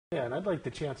Yeah, and I'd like the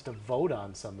chance to vote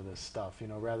on some of this stuff,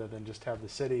 rather than just have the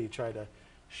city try to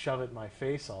shove it in my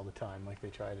face all the time like they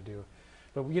try to do.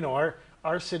 But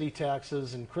our city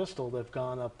taxes in Crystal have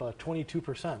gone up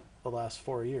 22% the last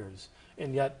 4 years,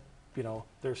 and yet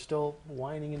they're still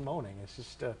whining and moaning. It's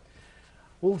just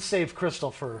we'll save Crystal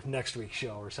for next week's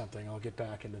show or something. I'll get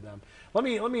back into them. Let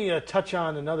me touch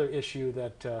on another issue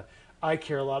that I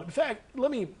care a lot. In fact,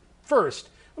 let me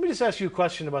just ask you a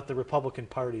question about the Republican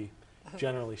Party,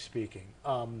 generally speaking.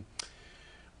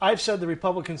 I've said the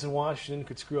Republicans in Washington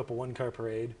could screw up a one-car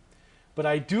parade, but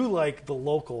I do like the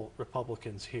local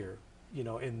Republicans here,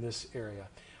 in this area.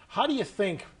 How do you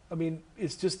think? I mean,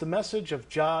 it's just the message of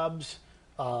jobs,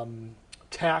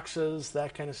 taxes,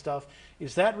 that kind of stuff.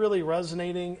 Is that really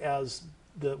resonating as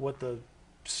what the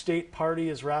state party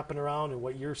is wrapping around and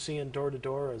what you're seeing door to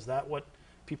door? Is that what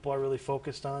people are really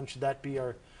focused on? Should that be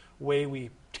our way we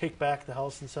take back the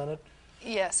House and Senate?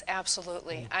 Yes,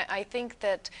 absolutely. I think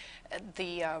that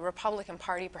the Republican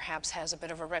Party perhaps has a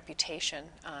bit of a reputation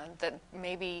that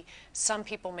maybe some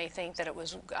people may think that it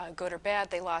was good or bad.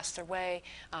 They lost their way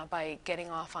by getting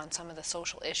off on some of the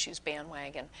social issues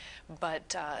bandwagon.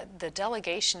 But the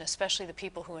delegation, especially the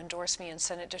people who endorsed me in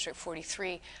Senate District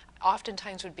 43,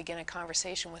 oftentimes would begin a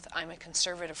conversation with, I'm a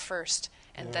conservative first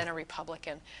and then a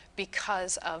Republican,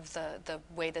 because of the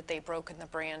way that they've broken the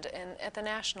brand and at the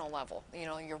national level.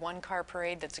 Your one-car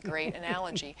parade, that's a great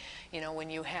analogy. When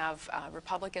you have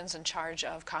Republicans in charge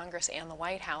of Congress and the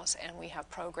White House, and we have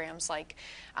programs like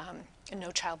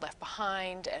No Child Left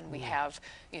Behind, and we have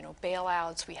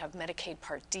bailouts, we have Medicaid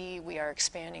Part D, we are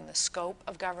expanding the scope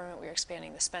of government, we are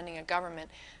expanding the spending of government.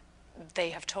 They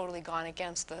have totally gone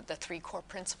against the three core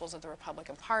principles of the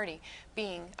Republican Party,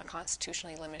 being a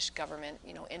constitutionally limited government,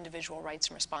 individual rights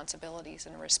and responsibilities,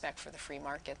 and a respect for the free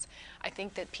markets. I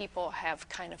think that people have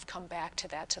kind of come back to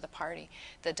that, to the party.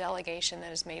 The delegation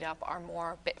that is made up are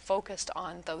more focused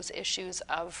on those issues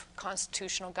of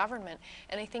constitutional government,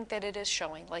 and I think that it is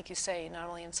showing, like you say, not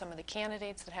only in some of the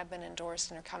candidates that have been endorsed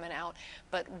and are coming out,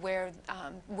 but where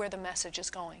the message is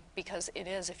going. Because it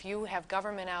is, if you have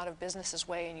government out of business's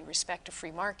way and you respect a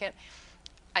free market,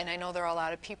 and I know there are a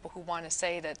lot of people who want to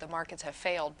say that the markets have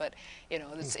failed, but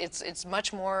it's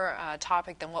much more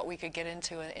topic than what we could get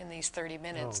into in these 30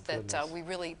 minutes. Oh, that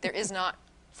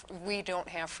we don't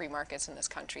have free markets in this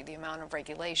country. The amount of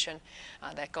regulation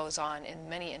that goes on in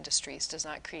many industries does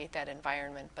not create that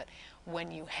environment. But when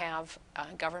you have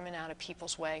government out of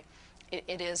people's way, it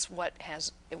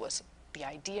was the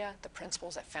idea, the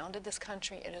principles that founded this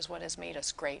country. It is what has made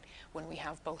us great, when we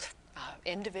have both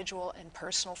individual and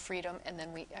personal freedom, and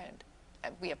then we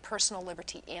have personal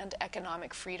liberty and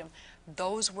economic freedom.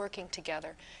 Those working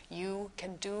together, you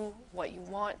can do what you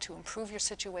want to improve your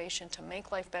situation, to make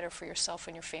life better for yourself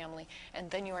and your family, and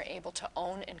then you are able to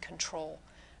own and control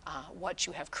what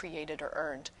you have created or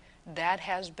earned. That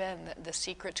has been the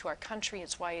secret to our country.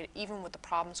 It's why, even with the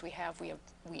problems we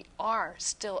are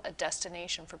still a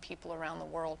destination for people around the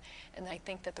world. And I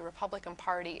think that the Republican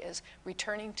Party is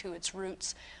returning to its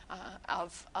roots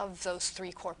of those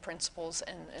three core principles.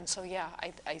 And so, yeah,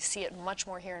 I see it much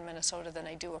more here in Minnesota than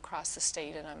I do across the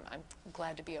state. And I'm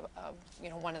glad to be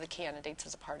one of the candidates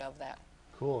as a part of that.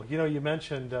 Cool. You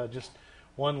mentioned just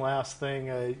one last thing.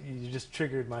 You just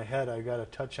triggered my head. I got to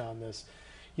touch on this.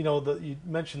 You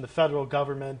mentioned the federal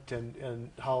government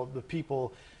and how the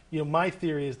people, my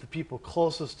theory is the people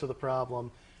closest to the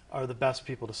problem are the best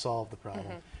people to solve the problem.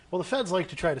 Well, the feds like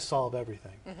to try to solve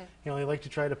everything. They like to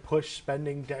try to push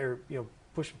spending, or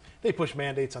they push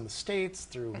mandates on the states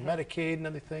through Medicaid and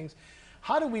other things.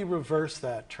 How do we reverse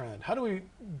that trend? How do we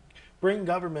bring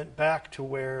government back to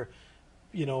where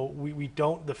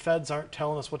the feds aren't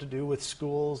telling us what to do with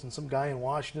schools, and some guy in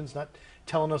Washington's not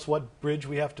telling us what bridge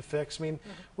we have to fix? I mean,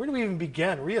 where do we even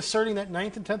begin? Reasserting that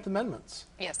 9th and 10th Amendments.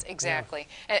 Yes, exactly.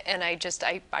 Yeah. And I just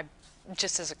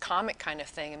as a comic kind of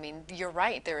thing, I mean, you're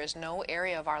right. There is no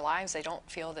area of our lives they don't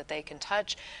feel that they can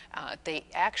touch.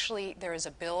 There is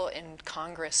a bill in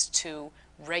Congress to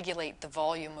regulate the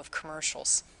volume of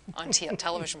commercials on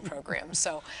television programs.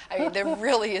 So, I mean, there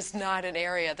really is not an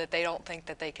area that they don't think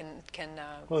that they can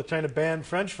well, they're trying to ban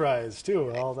French fries,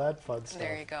 too, all that fun stuff.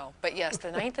 There you go. But yes, the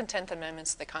 9th and 10th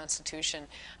Amendments of the Constitution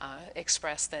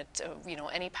express that,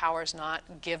 any powers not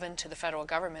given to the federal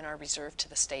government are reserved to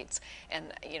the states.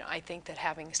 And, I think that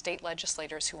having state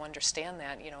legislators who understand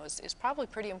that, is probably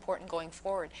pretty important going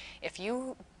forward. If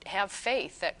you have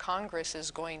faith that Congress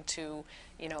is going to,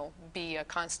 be a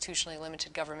constitutionally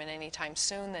limited government anytime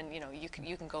soon, then you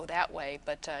can go that way.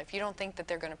 But if you don't think that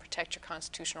they're going to protect your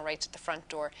constitutional rights at the front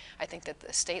door, I think that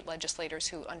the state legislators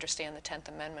who understand the 10th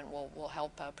Amendment will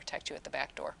help protect you at the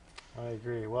back door. I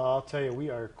agree. Well, I'll tell you, we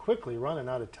are quickly running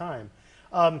out of time.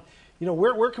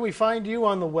 Where can we find you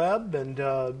on the web, and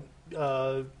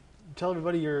tell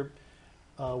everybody your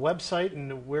website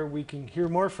and where we can hear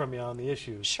more from you on the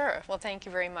issues. Sure. Well, thank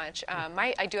you very much.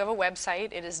 I do have a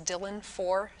website. It is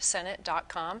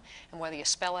dillon4senate.com, and whether you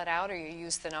spell it out or you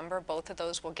use the number, both of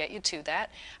those will get you to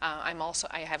that. I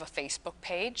have a Facebook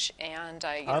page, and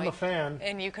I'm a fan.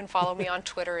 And you can follow me on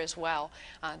Twitter as well.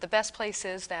 The best place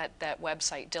is that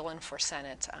website, Dillon for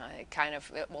Senate.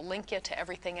 It will link you to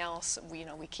everything else. We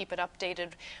keep it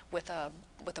updated with a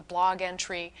blog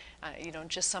entry.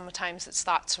 Just sometimes it's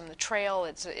thoughts from the trail.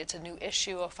 It's a new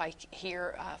issue. If I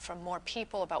hear from more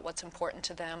people about what's important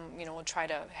to them, we'll try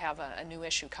to have a new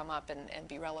issue come up and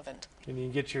be relevant. And you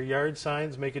can get your yard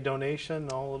signs, make a donation,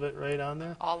 all of it right on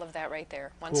there? All of that right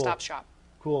there. One-stop shop.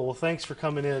 Cool. Well, thanks for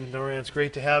coming in, Norann. It's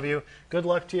great to have you. Good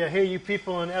luck to you. Hey, you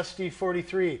people in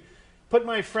SD43, put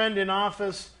my friend in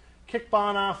office, kick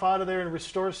Bonhoeff out of there, and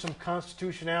restore some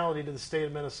constitutionality to the state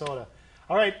of Minnesota.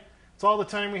 All right. That's all the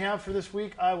time we have for this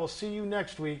week. I will see you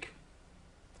next week.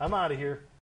 I'm out of here.